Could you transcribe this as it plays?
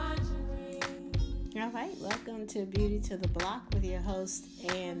All right, welcome to Beauty to the Block with your host,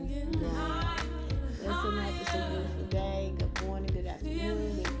 Ann Graham. Listen up, it's a beautiful day. Good morning, good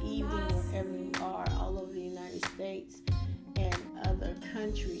afternoon, good evening, wherever you are, all over the United States and other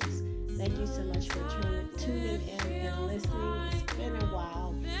countries. Thank you so much for tuning in and listening. It's been a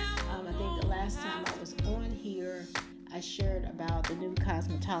while. I think the last time I was on here, I shared about the new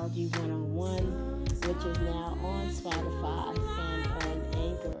Cosmetology 101, which is now on Spotify and on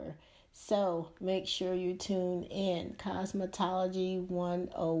Anchor. So make sure you tune in. Cosmetology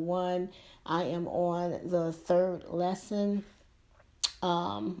 101. I am on the third lesson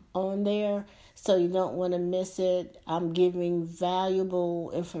on there, so you don't want to miss it. I'm giving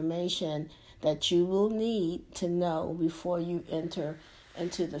valuable information that you will need to know before you enter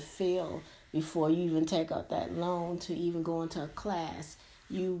into the field, before you even take out that loan to even go into a class.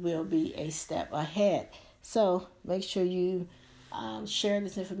 You will be a step ahead. So make sure you share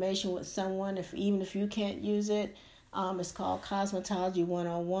this information with someone, even if you can't use it. It's called Cosmetology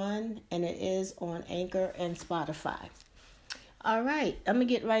 101, and it is on Anchor and Spotify. All right, I'm going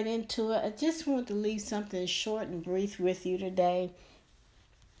to get right into it. I just want to leave something short and brief with you today.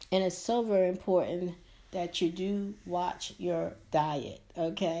 And it's so very important that you do watch your diet,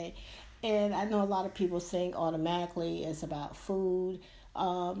 okay? And I know a lot of people think automatically it's about food,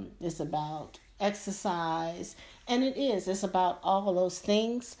 it's about exercise, and it is. It's about all of those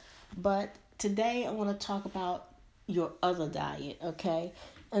things. But today I want to talk about your other diet, okay?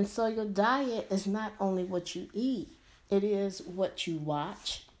 And so your diet is not only what you eat. It is what you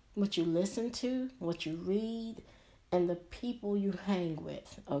watch, what you listen to, what you read, and the people you hang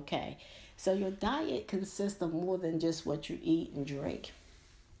with, okay? So your diet consists of more than just what you eat and drink,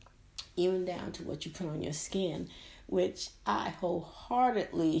 even down to what you put on your skin, which I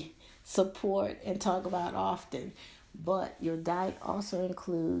wholeheartedly support and talk about often. But your diet also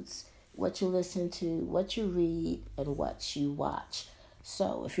includes what you listen to, what you read, and what you watch.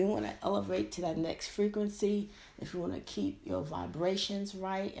 So if you want to elevate to that next frequency, if you want to keep your vibrations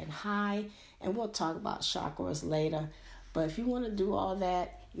right and high, and we'll talk about chakras later, but if you want to do all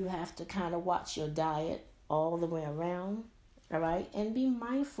that, you have to kind of watch your diet all the way around, all right? And be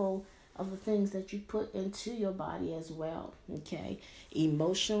mindful of the things that you put into your body as well, okay?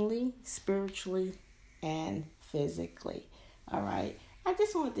 Emotionally, spiritually, and physically, all right? I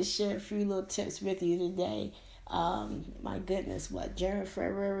just wanted to share a few little tips with you today. My goodness, January,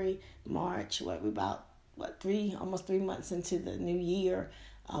 February, March, we're about almost 3 months into the new year.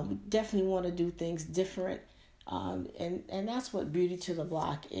 We definitely want to do things different. And that's what Beauty to the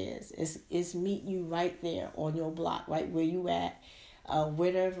Block is. It's meeting you right there on your block, right where you at,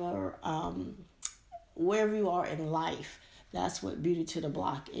 wherever you are in life. That's what Beauty to the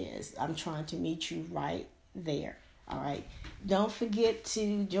Block is. I'm trying to meet you right there. All right. Don't forget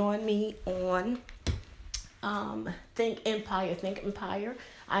to join me on Think Empire.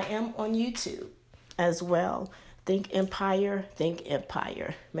 I am on YouTube as well. Think Empire.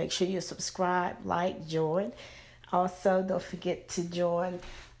 Make sure you subscribe, like, join. Also, don't forget to join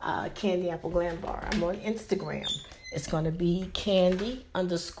Candy Apple Glam Bar. I'm on Instagram. It's going to be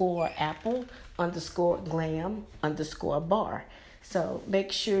Candy_Apple_Glam_bar. So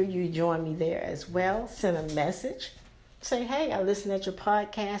make sure you join me there as well. Send a message. Say, hey, I listen at your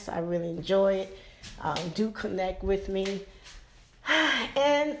podcast. I really enjoy it. Do connect with me.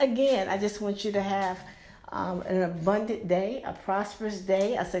 And again, I just want you to have an abundant day, a prosperous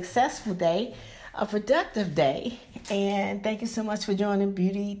day, a successful day, a productive day. And thank you so much for joining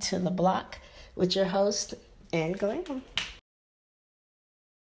Beauty to the Block with your host, Ann Graham.